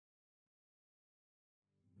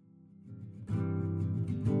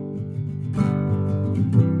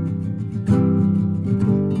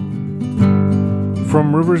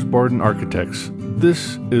From Rivers Barden Architects,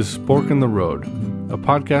 this is Spork in the Road, a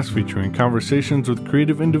podcast featuring conversations with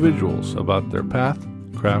creative individuals about their path,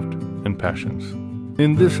 craft, and passions.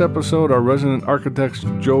 In this episode, our resident architects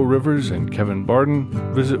Joe Rivers and Kevin Barden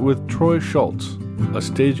visit with Troy Schultz, a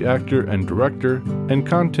stage actor and director and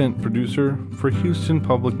content producer for Houston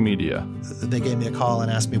Public Media. They gave me a call and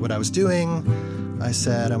asked me what I was doing. I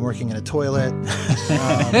said, I'm working in a toilet.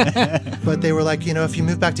 But they were like, if you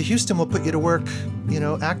move back to Houston, we'll put you to work,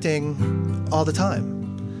 acting all the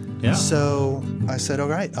time. Yeah. So I said, all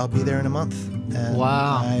right, I'll be there in a month. And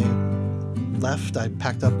Wow. I left. I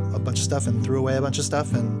packed up a bunch of stuff and threw away a bunch of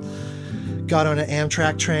stuff and got on an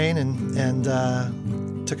Amtrak train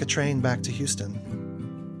and took a train back to Houston.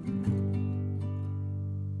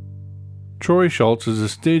 Troy Schultz is a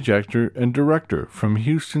stage actor and director from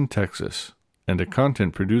Houston, Texas, and a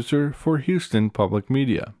content producer for Houston Public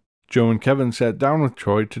Media. Joe and Kevin sat down with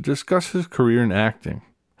Troy to discuss his career in acting,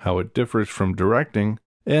 how it differs from directing,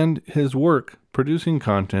 and his work producing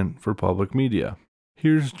content for public media.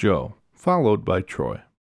 Here's Joe, followed by Troy.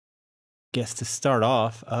 Guess to start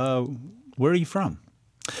off, where are you from?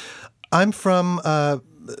 I'm from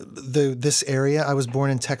this area. I was born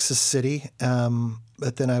in Texas City,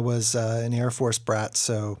 but then I was an Air Force brat,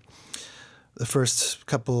 so the first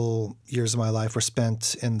couple years of my life were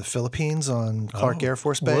spent in the Philippines on Clark Air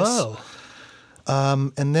Force Base. Whoa.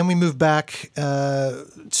 And then we moved back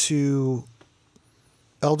to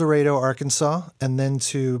El Dorado, Arkansas, and then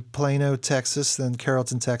to Plano, Texas, then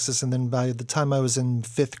Carrollton, Texas. And then by the time I was in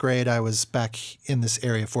fifth grade, I was back in this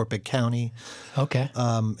area, Fort Bend County. Okay.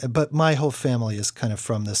 But my whole family is kind of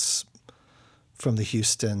from the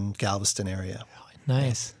Houston, Galveston area.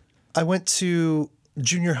 Nice. I went to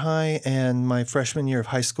junior high and my freshman year of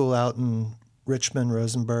high school out in Richmond,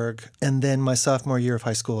 Rosenberg. And then my sophomore year of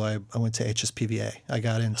high school, I went to HSPVA. I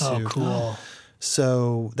got into... Oh, cool.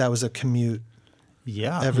 So that was a commute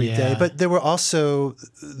every Yeah. day. But there were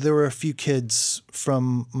a few kids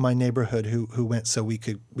from my neighborhood who went so we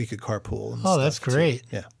could carpool. And Oh, that's stuff, too. great.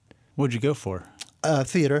 Yeah. What'd you go for?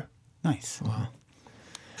 Theater. Nice. Wow.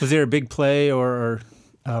 Was there a big play or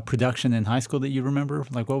production in high school that you remember?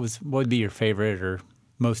 Like, what would be your favorite or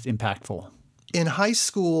most impactful? In high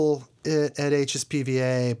school at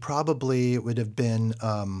HSPVA, probably it would have been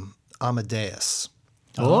Amadeus.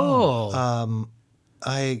 Oh.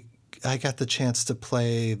 I got the chance to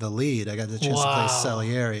play the lead. I got the chance to Wow. play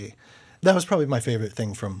Salieri. That was probably my favorite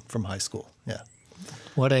thing from high school. Yeah.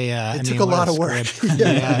 What a... It took a lot of work.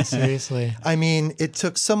 Yeah, seriously. I mean, it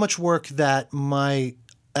took so much work that my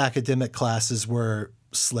academic classes were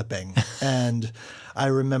slipping. And I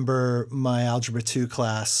remember my Algebra 2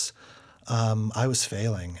 class, I was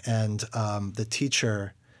failing. And the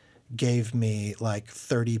teacher gave me like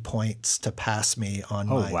 30 points to pass me on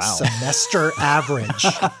my semester average.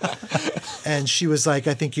 And she was like,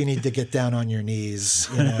 I think you need to get down on your knees.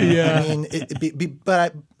 Yeah. I mean,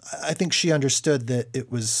 but I think she understood that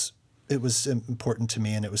it was important to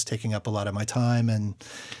me and it was taking up a lot of my time. And,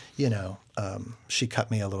 she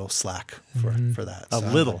cut me a little slack for that. A So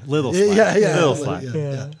little slack. Yeah. Little slack.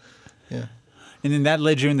 Yeah. And then that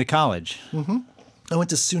led you into college. I went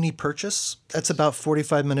to SUNY Purchase. That's about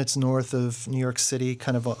 45 minutes north of New York City,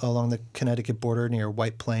 kind of along the Connecticut border near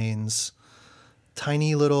White Plains.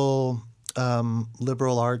 Tiny little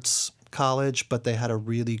liberal arts college, but they had a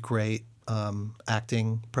really great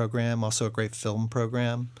acting program, also a great film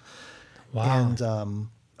program. Wow. And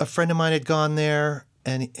a friend of mine had gone there,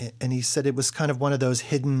 and he said it was kind of one of those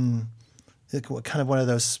hidden, kind of one of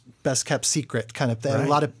those best kept secret kind of thing. Right. A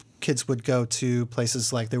lot of kids would go to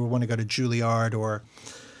places like they would want to go to Juilliard or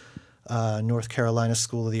North Carolina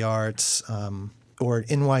School of the Arts or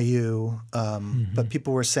NYU. But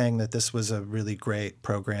people were saying that this was a really great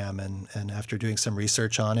program. And after doing some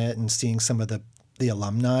research on it and seeing some of the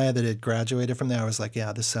alumni that had graduated from there, I was like,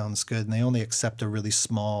 yeah, this sounds good. And they only accept a really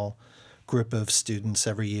small group of students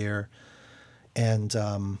every year. And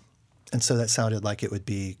so that sounded like it would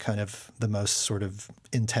be kind of the most sort of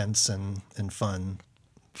intense and fun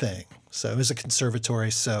thing. So it was a conservatory,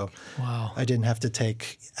 so Wow. I didn't have to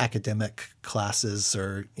take academic classes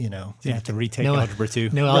or, You have to retake No- Algebra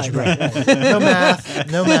 2. No algebra.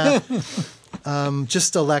 no math,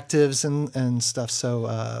 just electives and stuff. So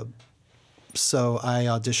I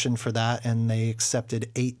auditioned for that, and they accepted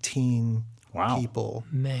 18 Wow. people.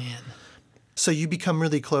 Man. So you become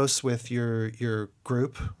really close with your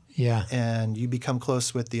group, Yeah. and you become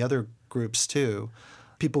close with the other groups too.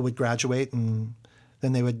 People would graduate, and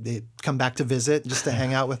then they'd come back to visit just to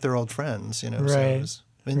hang out with their old friends, So Right.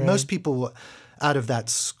 most people out of that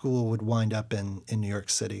school would wind up in New York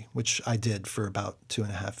City, which I did for about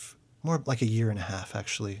 2.5 more like a year and a half,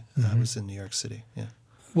 actually. I was in New York City. Yeah.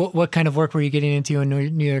 What kind of work were you getting into in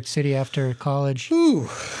New York City after college? Ooh.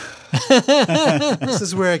 This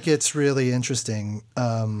is where it gets really interesting.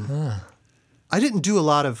 I didn't do a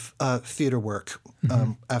lot of theater work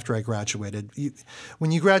after I graduated.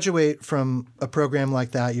 When you graduate from a program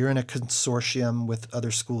like that, you're in a consortium with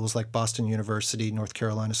other schools like Boston University, North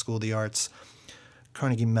Carolina School of the Arts,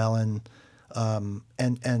 Carnegie Mellon,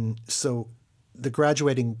 and so the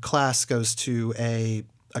graduating class goes to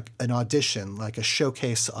an audition, like a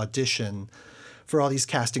showcase audition for all these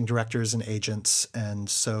casting directors and agents. And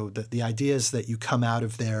so the idea is that you come out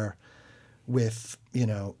of there with,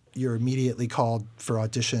 you're immediately called for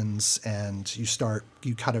auditions and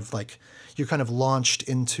you're kind of launched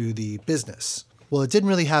into the business. Well, it didn't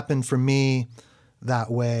really happen for me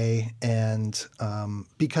that way. And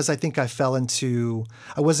because I think I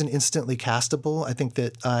wasn't instantly castable. I think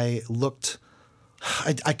that I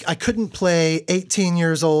couldn't play 18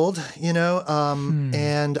 years old,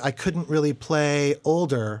 and I couldn't really play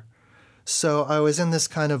older. So I was in this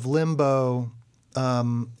kind of limbo,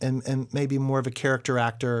 and maybe more of a character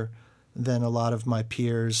actor than a lot of my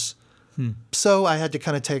peers. So I had to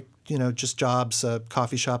kind of take, just jobs, a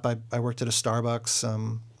coffee shop. I worked at a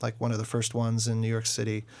Starbucks, like one of the first ones in New York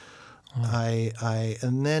City.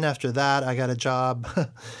 And then after that, I got a job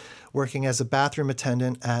working as a bathroom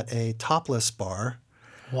attendant at a topless bar.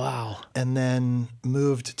 Wow. And then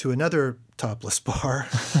moved to another topless bar.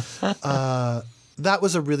 That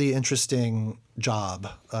was a really interesting job.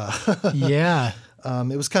 Yeah.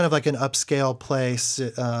 It was kind of like an upscale place.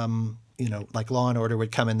 Like Law and Order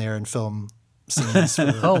would come in there and film scenes.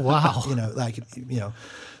 For, Oh, wow.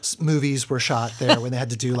 movies were shot there when they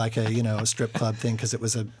had to do like a strip club thing because it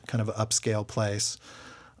was a kind of an upscale place.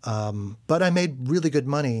 But I made really good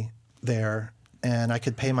money there, and I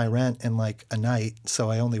could pay my rent in like a night. So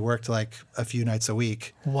I only worked like a few nights a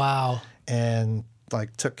week. Wow. And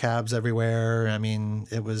like took cabs everywhere. I mean,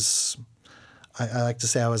 it was, I like to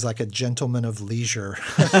say I was like a gentleman of leisure.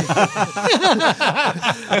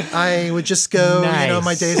 I would just go, Nice.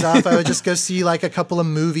 My days off, I would just go see like a couple of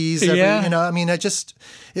movies. Yeah.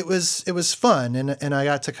 It was fun. And I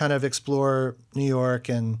got to kind of explore New York,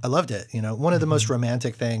 and I loved it. One of the most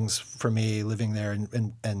romantic things for me living there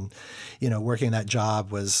and working that job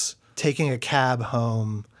was taking a cab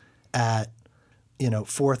home at,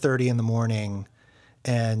 4:30 in the morning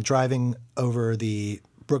and driving over the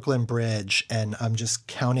Brooklyn Bridge, and I'm just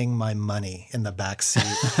counting my money in the back seat,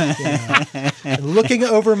 and looking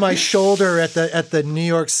over my shoulder at the New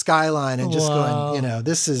York skyline, and just going,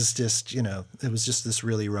 this is just, it was just this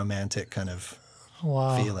really romantic kind of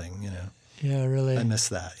feeling, Yeah, really. I miss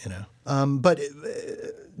that, But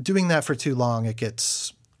doing that for too long,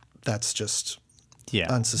 that's just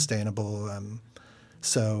unsustainable.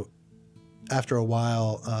 So after a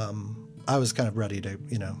while, I was kind of ready to,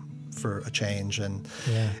 for a change. And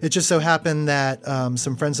it just so happened that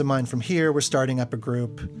some friends of mine from here were starting up a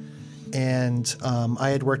group, and I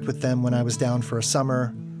had worked with them when I was down for a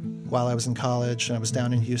summer while I was in college, and I was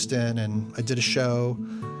down in Houston, and I did a show,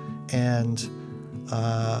 and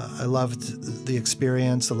I loved the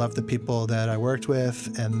experience. I loved the people that I worked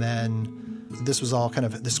with. And then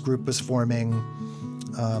this group was forming,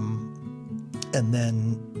 and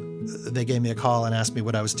then they gave me a call and asked me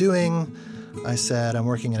what I was doing. I said, I'm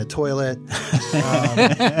working in a toilet.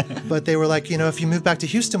 But they were like, if you move back to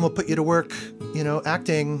Houston, we'll put you to work,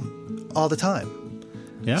 acting all the time.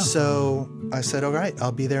 Yeah. So I said, all right,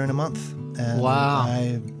 I'll be there in a month. And Wow.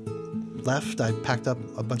 I left. I packed up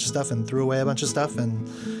a bunch of stuff and threw away a bunch of stuff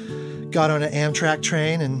and got on an Amtrak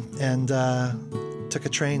train and took a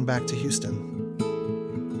train back to Houston.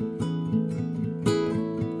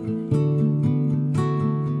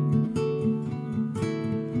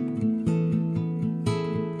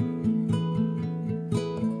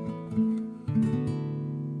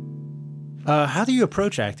 How do you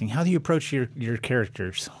approach acting? How do you approach your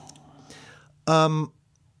characters?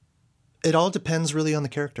 It all depends really on the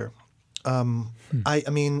character.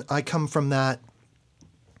 I come from that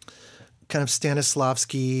kind of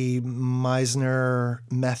Stanislavski, Meisner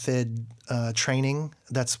method training.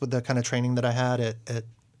 That's what the kind of training that I had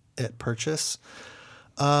at Purchase.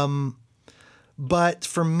 But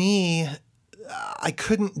for me, I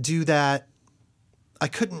couldn't do that. I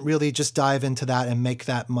couldn't really just dive into that and make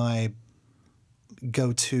that my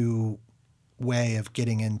go-to way of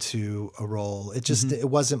getting into a role. It just it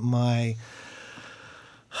wasn't my.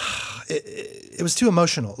 It was too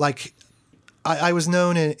emotional. Like I was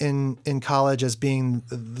known in college as being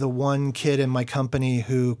the one kid in my company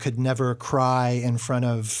who could never cry in front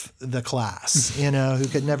of the class, who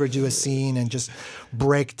could never do a scene and just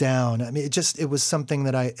break down. I mean, it was something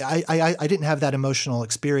that I didn't have that emotional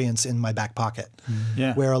experience in my back pocket,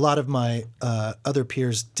 where a lot of my other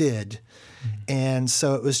peers did. And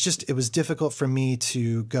so it was difficult for me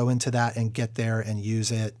to go into that and get there and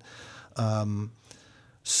use it.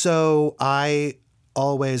 So I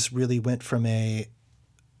always really went from a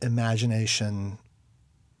imagination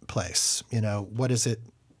place. What is it?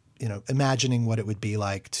 Imagining what it would be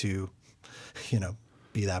like to,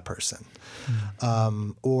 be that person,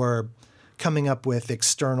 or coming up with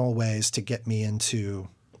external ways to get me into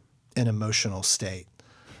an emotional state.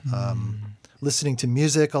 Listening to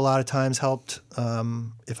music a lot of times helped.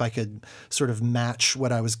 If I could sort of match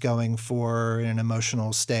what I was going for in an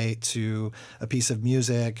emotional state to a piece of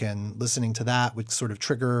music, and listening to that would sort of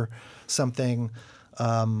trigger something.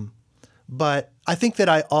 But I think that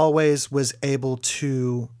I always was able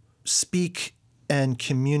to speak and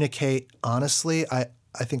communicate honestly. I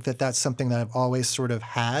think that that's something that I've always sort of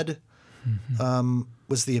had,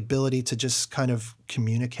 was the ability to just kind of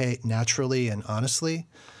communicate naturally and honestly.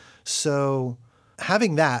 So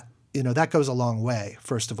having that, that goes a long way,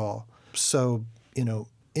 first of all. So,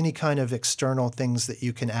 any kind of external things that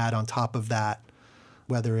you can add on top of that,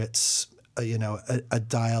 whether it's, a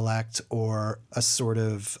dialect or a sort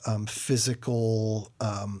of physical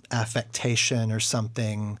affectation or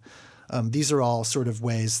something, these are all sort of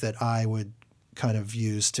ways that I would kind of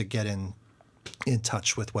use to get in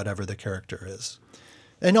touch with whatever the character is.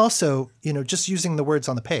 And also, just using the words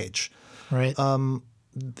on the page. Right.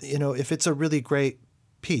 If it's a really great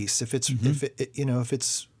piece, if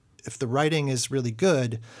the writing is really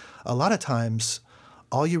good, a lot of times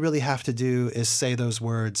all you really have to do is say those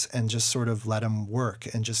words and just sort of let them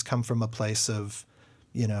work, and just come from a place of,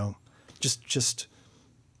 just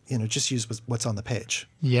use what's on the page.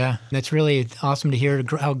 Yeah, that's really awesome to hear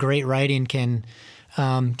how great writing can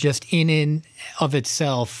just in and of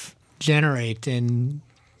itself generate and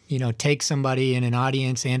take somebody in an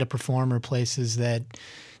audience and a performer places that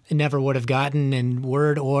it never would have gotten, in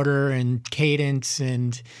word order and cadence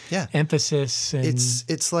and emphasis. And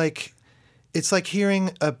it's like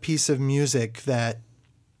hearing a piece of music that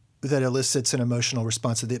elicits an emotional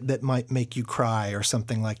response that might make you cry or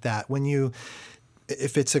something like that.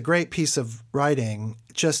 If it's a great piece of writing,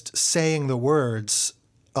 just saying the words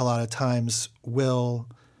a lot of times will,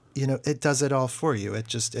 it does it all for you.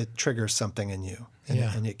 It triggers something in you.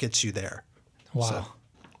 And it gets you there. Wow. So.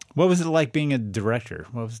 What was it like being a director?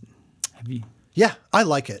 Yeah, I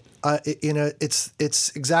like it.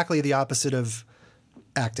 It's exactly the opposite of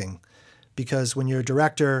acting, because when you're a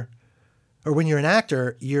director or when you're an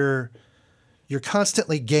actor, you're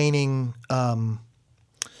constantly gaining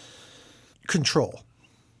control.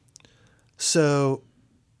 So,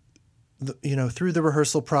 through the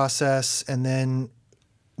rehearsal process, and then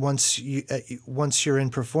once you're in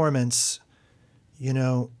performance,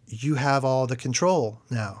 you have all the control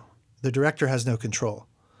now. The director has no control.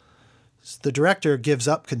 The director gives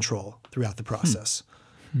up control throughout the process.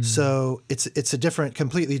 So it's a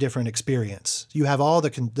completely different experience. You have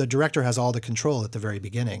the director has all the control at the very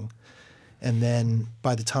beginning, and then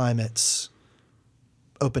by the time it's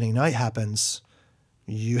opening night happens,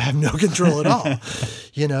 you have no control at all.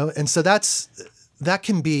 And so that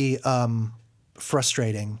can be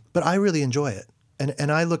frustrating, but I really enjoy it.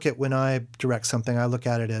 And I look at, when I direct something, I look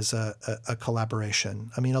at it as a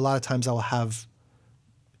collaboration. I mean, a lot of times I'll have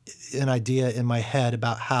an idea in my head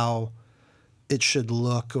about how it should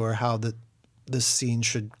look or how the scene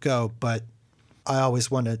should go, but I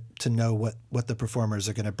always want to know what the performers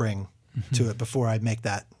are going to bring to it before I make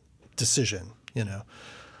that decision,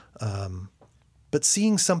 But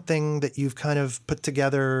seeing something that you've kind of put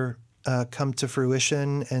together come to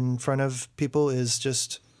fruition in front of people is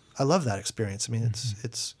just... I love that experience. I mean,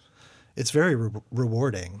 it's very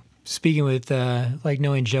rewarding. Speaking with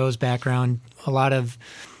knowing Joe's background, a lot of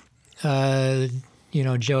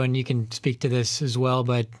Joe, and you can speak to this as well,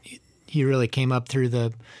 but he really came up through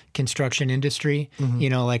the construction industry.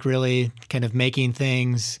 Really kind of making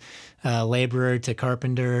things, laborer to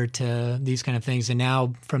carpenter to these kind of things, and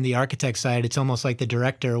now from the architect side, it's almost like the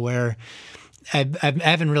director, where I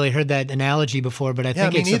haven't really heard that analogy before, but I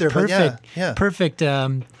think it's a perfect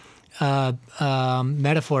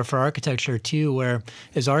metaphor for architecture too, where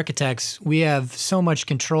as architects, we have so much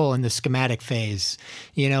control in the schematic phase.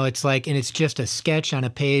 It's like, and it's just a sketch on a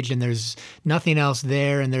page and there's nothing else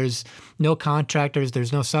there, and there's no contractors,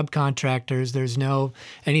 there's no subcontractors, there's no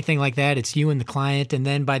anything like that. It's you and the client. And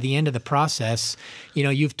then by the end of the process,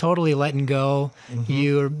 you've totally let go.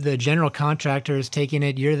 The general contractor is taking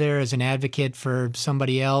it. You're there as an advocate for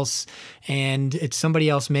somebody else, and it's somebody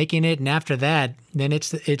else making it. And after that, then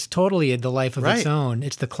it's totally the life of its own.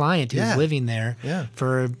 It's the client who's living there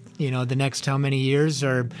for the next how many years,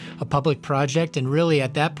 or a public project. And really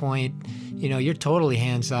at that point, you're totally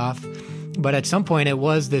hands off. But at some point, it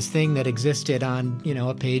was this thing that existed on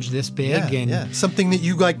a page this big, and something that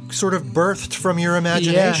you sort of birthed from your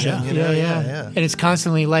imagination. And it's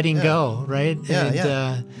constantly letting go, right?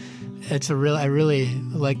 It's I really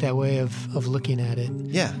like that way of looking at it.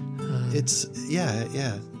 It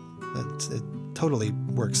totally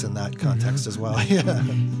works in that context as well. Yeah.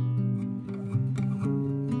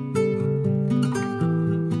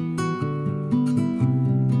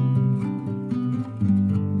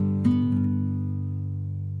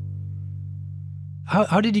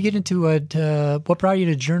 How did you get into it? What brought you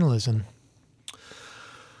to journalism?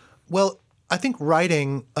 Well, I think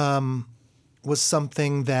writing was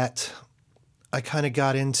something that I kind of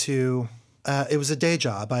got into. It was a day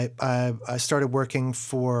job. I started working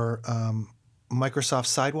for Microsoft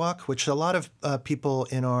Sidewalk, which a lot of people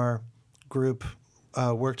in our group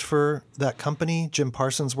worked for that company. Jim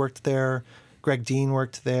Parsons worked there. Greg Dean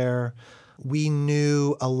worked there. We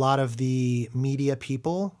knew a lot of the media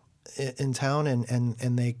people in town,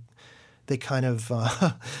 and they kind of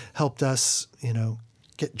helped us,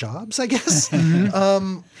 get jobs, I guess.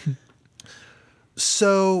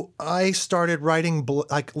 So I started writing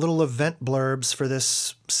little event blurbs for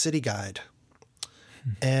this city guide,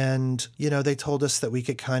 and they told us that we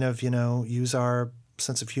could kind of use our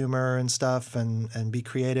sense of humor and stuff, and be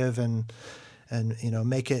creative, and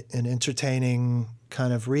make it an entertaining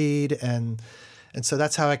kind of read, and so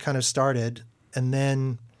that's how I kind of started, and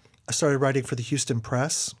then I started writing for the Houston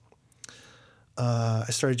Press. I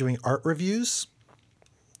started doing art reviews.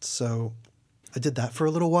 So I did that for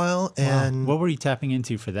a little while. And what were you tapping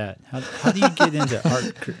into for that? How do you get into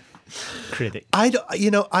art critic? I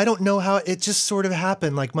don't know how it just sort of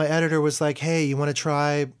happened. Like my editor was like, "Hey, you want to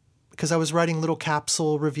try?" Because I was writing little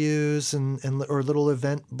capsule reviews or little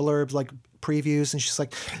event blurbs, like previews, and she's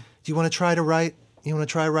like, "Do you want to try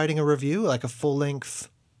writing a review, like a full length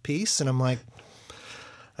piece?" And I'm like,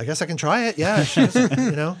 I guess I can try it. Yeah,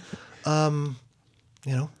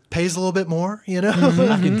 pays a little bit more. I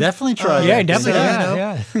can definitely try. Yeah,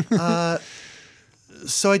 definitely.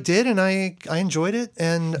 So I did, and I enjoyed it.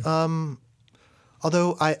 And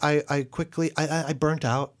although I quickly burnt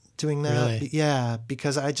out doing that. Really? Yeah,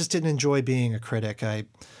 because I just didn't enjoy being a critic.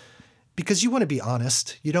 Because you want to be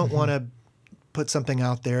honest. You don't want to put something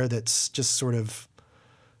out there that's just sort of,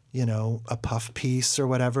 a puff piece or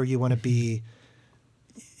whatever. You want to be.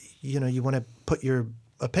 You want to put your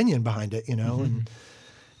opinion behind it,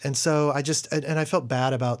 and so I felt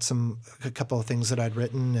bad about a couple of things that I'd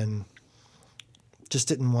written, and just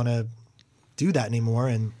didn't want to do that anymore.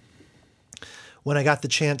 And when I got the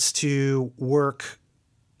chance to work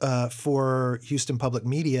for Houston Public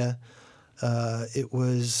Media, it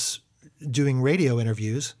was doing radio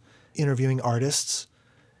interviews, interviewing artists,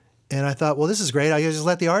 and I thought, well, this is great. I just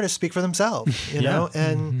let the artists speak for themselves,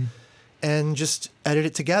 and just edit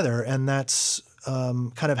it together. And that's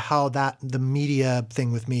kind of how the media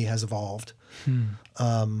thing with me has evolved.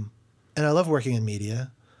 And I love working in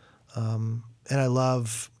media. And I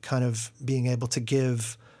love kind of being able to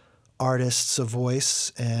give artists a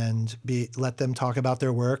voice and let them talk about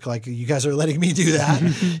their work. Like you guys are letting me do that,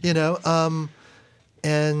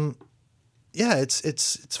 and yeah,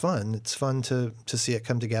 it's fun. It's fun to see it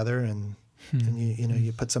come together, and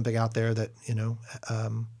you put something out there that,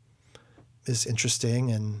 is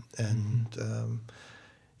interesting and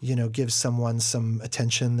gives someone some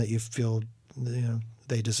attention that you feel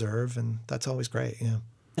they deserve, and that's always great.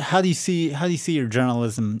 How do you see your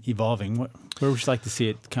journalism evolving? Where would you like to see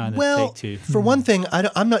it kind of take to? For one thing,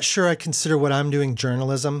 I'm not sure I consider what I'm doing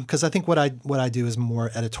journalism, because I think what I do is more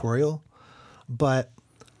editorial. But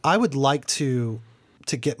I would like to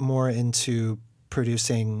get more into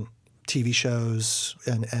producing TV shows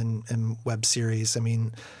and web series. I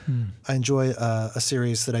mean, I enjoy a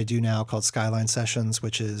series that I do now called Skyline Sessions,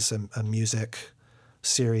 which is a music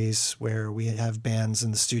series where we have bands in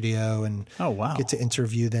the studio and get to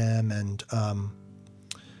interview them, and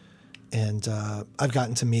I've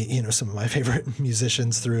gotten to meet some of my favorite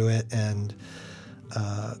musicians through it, and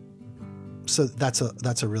so that's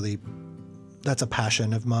a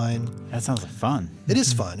passion of mine. That sounds like fun. It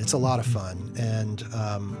is fun. It's a lot of fun, and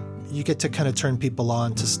you get to kind of turn people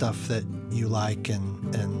on to stuff that you like, and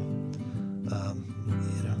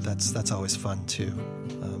that's always fun too.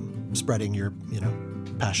 Spreading your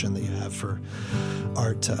passion that you have for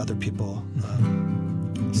art to other people.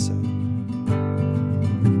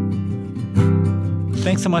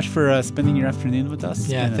 Thanks so much for spending your afternoon with us.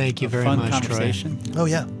 Yeah, thank you very much, fun conversation. Oh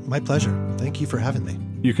yeah, my pleasure. Thank you for having me.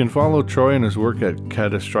 You can follow Troy and his work at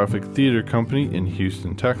Catastrophic Theater Company in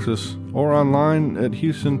Houston, Texas, or online at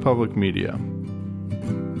Houston Public Media.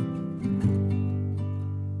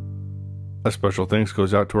 A special thanks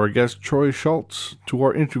goes out to our guest Troy Schultz, to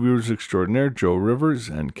our interviewers extraordinaire Joe Rivers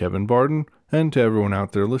and Kevin Barden, and to everyone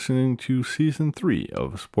out there listening to Season 3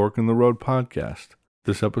 of Spork in the Road podcast.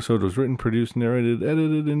 This episode was written, produced, narrated,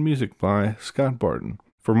 edited, and music by Scott Barden.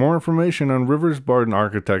 For more information on Rivers Barden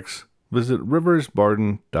Architects, visit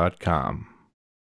riversbarden.com.